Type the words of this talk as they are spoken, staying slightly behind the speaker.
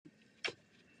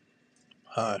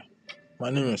Hi, my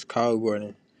name is Kyle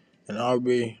Gordon, and I'll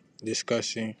be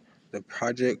discussing the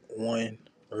Project One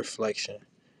reflection.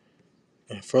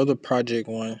 And for the Project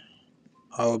One,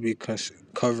 I will be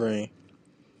covering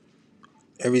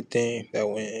everything that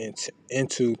went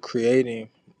into creating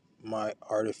my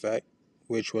artifact,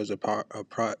 which was a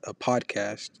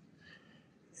podcast,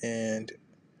 and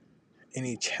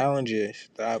any challenges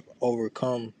that I've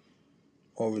overcome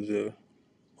over the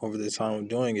over the time of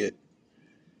doing it,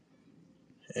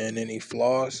 and any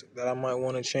flaws that I might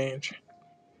want to change.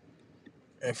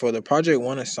 And for the Project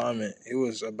One assignment, it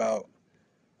was about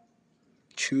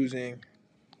choosing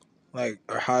or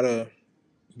how to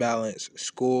balance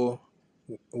school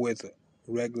with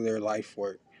regular life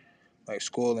work, like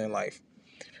school and life.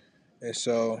 And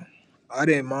so I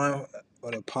didn't mind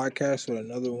on a podcast with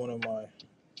another one of my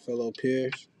fellow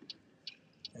peers,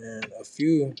 and a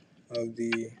few of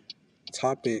the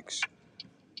topics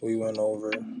we went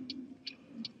over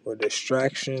were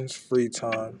distractions, free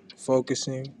time,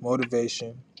 focusing,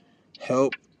 motivation,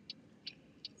 help,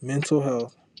 mental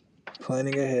health,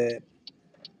 planning ahead,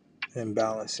 and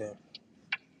balancing.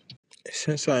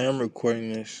 Since I am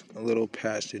recording this a little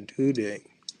past the due date,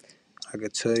 I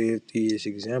could tell you if these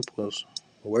examples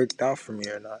worked out for me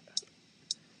or not.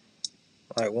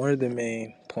 Like, one of the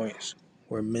main points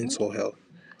were mental health,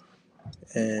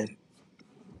 and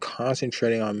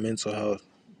concentrating on mental health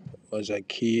was a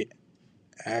key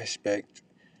aspect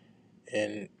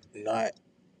in not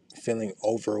feeling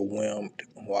overwhelmed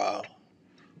while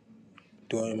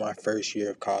doing my first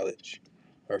year of college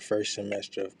or first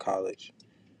semester of college.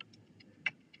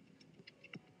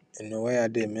 And the way I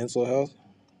did mental health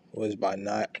was by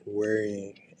not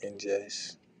worrying and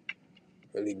just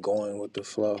really going with the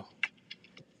flow.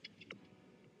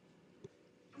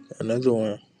 Another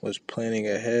one was planning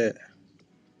ahead.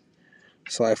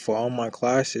 So, like, for all my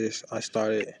classes, I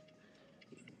started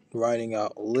writing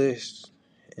out lists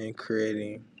and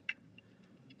creating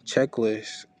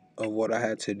checklists of what I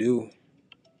had to do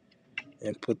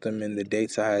and put them in the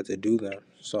dates I had to do them,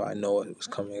 so I know what was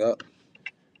coming up.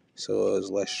 So it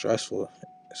was less stressful,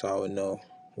 so I would know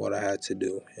what I had to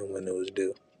do and when it was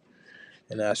due.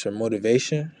 And as for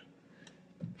motivation,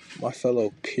 my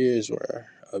fellow peers were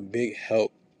a big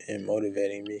help in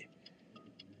motivating me,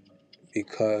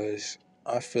 because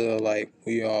I feel like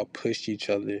we all pushed each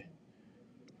other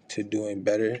to doing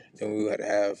better than we would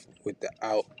have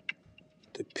without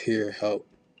the peer help,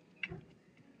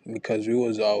 because we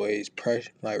was always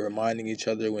reminding each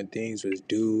other when things was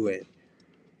due, and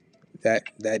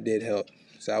that did help.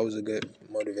 So that was a good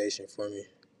motivation for me.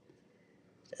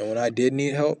 And when I did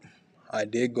need help, I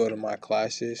did go to my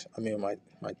classes. My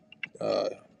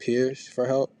peers for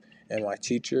help, and my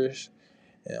teachers,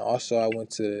 and also I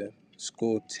went to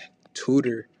school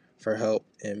tutor for help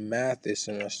in math this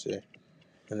semester,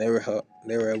 and they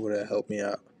were able to help me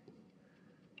out.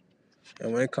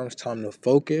 And when it comes time to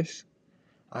focus,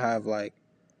 I have like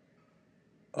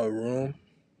a room,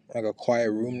 like a quiet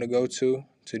room to go to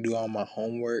do all my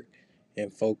homework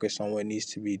and focus on what needs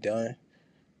to be done.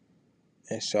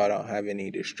 And so I don't have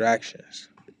any distractions.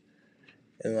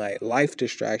 And like life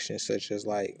distractions such as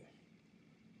like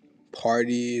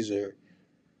parties or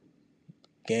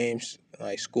games,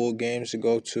 like school games to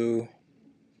go to,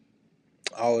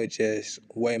 I would just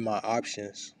weigh my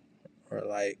options, or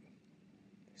like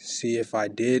see if I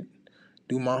did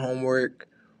do my homework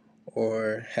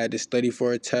or had to study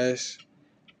for a test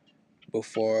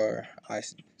before I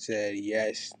said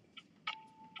yes,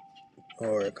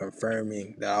 or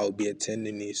confirming that I would be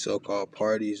attending these so-called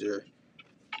parties or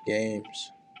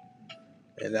games.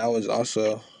 And that was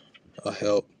also a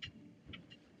help,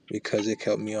 because it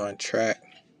kept me on track.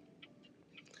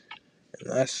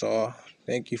 And that's all.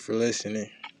 Thank you for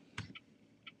listening.